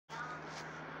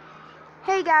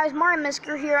Hey guys, Martin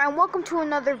Misker here, and welcome to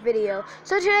another video.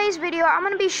 So today's video, I'm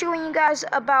going to be showing you guys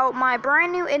about my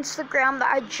brand new Instagram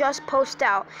that I just posted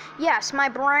out. Yes, my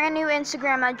brand new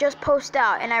Instagram that I just posted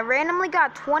out, and I randomly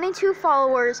got 22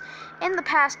 followers in the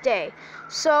past day.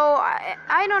 So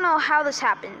I don't know how this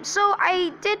happened. So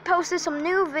I did post some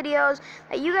new videos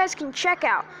that you guys can check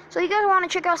out. So you guys want to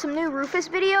check out some new Rufus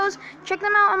videos? Check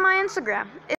them out on my Instagram.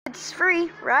 It's free,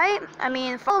 right? I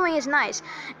mean, following is nice.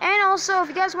 And also, if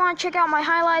you guys want to check out my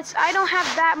highlights, I don't have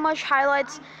that much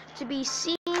highlights to be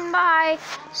seen by,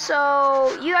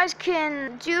 so you guys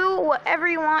can do whatever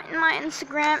you want in my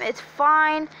Instagram. It's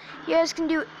fine. You guys can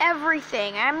do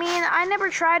everything. I mean, I never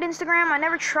tried Instagram. I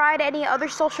never tried any other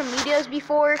social medias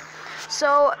before,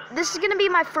 so this is gonna be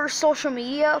my first social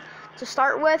media to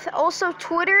start with. Also,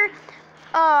 Twitter.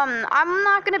 I'm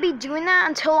not going to be doing that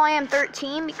until I am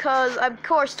 13 because, of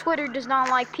course, Twitter does not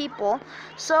like people.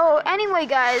 So, anyway,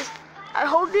 guys, I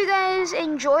hope you guys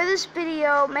enjoy this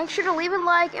video. Make sure to leave a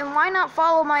like, and why not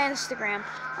follow my Instagram.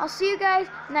 I'll see you guys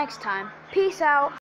next time. Peace out.